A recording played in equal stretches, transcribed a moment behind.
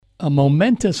A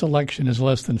momentous election is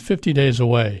less than 50 days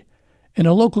away, and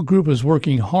a local group is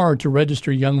working hard to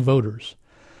register young voters.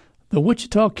 The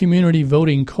Wichita Community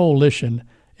Voting Coalition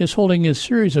is holding a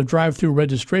series of drive-through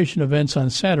registration events on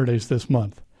Saturdays this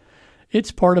month.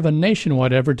 It's part of a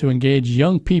nationwide effort to engage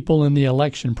young people in the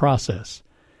election process.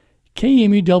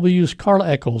 KMUW's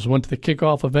Carla Eckels went to the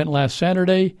kickoff event last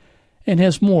Saturday and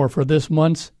has more for this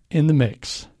month's In the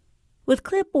Mix. With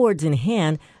clipboards in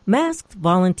hand, masked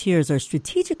volunteers are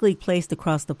strategically placed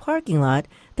across the parking lot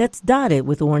that's dotted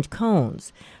with orange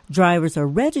cones. Drivers are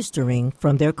registering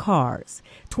from their cars.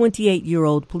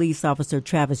 28-year-old police officer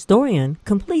Travis Dorian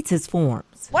completes his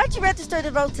forms. Why did you register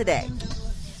to vote today?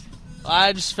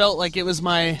 I just felt like it was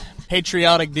my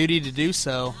patriotic duty to do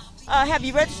so. Have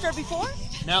you registered before?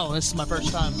 No, this is my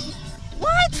first time.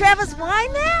 Why, Travis? Why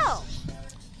now?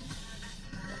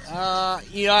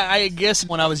 I guess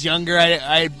when I was younger,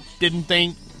 I didn't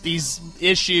think these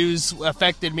issues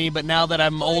affected me, but now that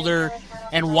I'm older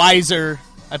and wiser,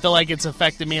 I feel like it's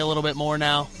affected me a little bit more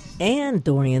now. And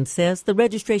Dorian says the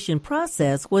registration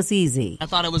process was easy. I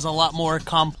thought it was a lot more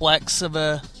complex of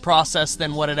a process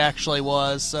than what it actually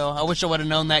was, so I wish I would have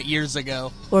known that years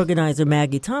ago. Organizer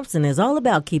Maggie Thompson is all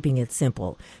about keeping it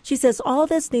simple. She says all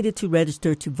that's needed to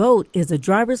register to vote is a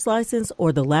driver's license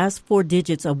or the last 4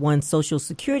 digits of one's social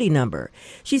security number.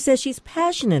 She says she's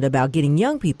passionate about getting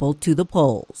young people to the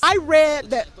polls. I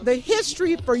read that the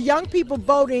history for young people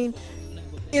voting,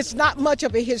 it's not much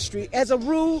of a history. As a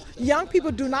rule, young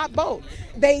people do not vote.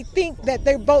 They think that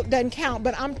their vote doesn't count,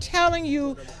 but I'm telling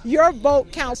you, your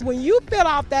vote counts. When you fill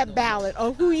out that ballot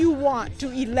of who you want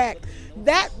to elect,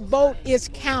 that vote is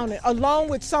counted along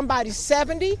with somebody's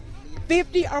 70,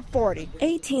 50, or 40.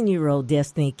 18-year-old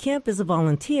Destiny Kemp is a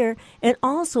volunteer and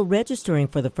also registering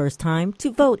for the first time to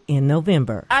vote in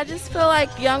November. I just feel like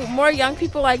more young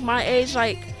people like my age,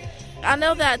 I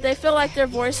know that they feel like their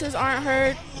voices aren't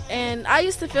heard. And I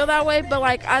used to feel that way, but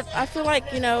I feel like,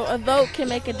 a vote can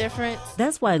make a difference.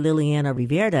 That's why Liliana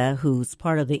Rivera, who's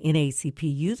part of the NAACP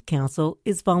Youth Council,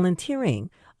 is volunteering.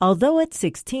 Although at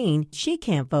 16, she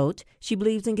can't vote, she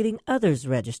believes in getting others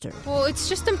registered. Well, it's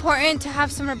just important to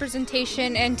have some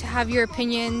representation and to have your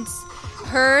opinions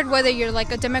heard. Whether you're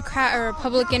like a Democrat or a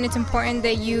Republican, it's important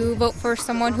that you vote for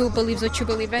someone who believes what you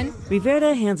believe in.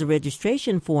 Rivera hands a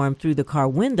registration form through the car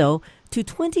window to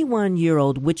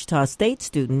 21-year-old Wichita State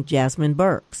student Jasmine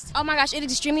Burks. Oh my gosh, it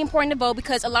is extremely important to vote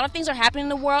because a lot of things are happening in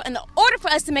the world, and in order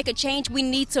for us to make a change, we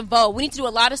need to vote. We need to do a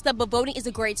lot of stuff, but voting is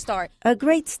a great start. A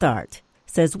great start,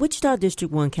 says Wichita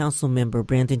District 1 Council member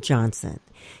Brandon Johnson.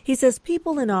 He says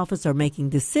people in office are making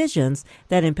decisions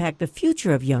that impact the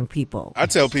future of young people. I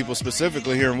tell people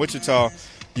specifically here in Wichita,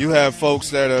 you have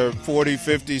folks that are 40,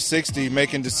 50, 60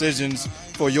 making decisions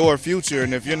for your future,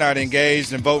 and if you're not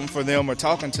engaged and voting for them or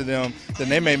talking to them, then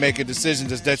they may make a decision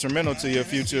that's detrimental to your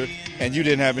future and you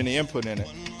didn't have any input in it.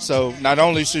 So not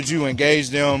only should you engage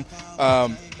them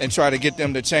and try to get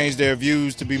them to change their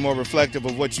views to be more reflective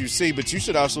of what you see, but you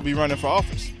should also be running for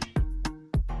office.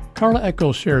 Carla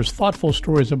Eckels shares thoughtful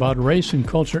stories about race and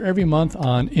culture every month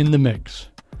on In the Mix.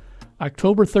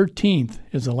 October 13th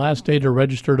is the last day to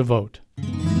register to vote.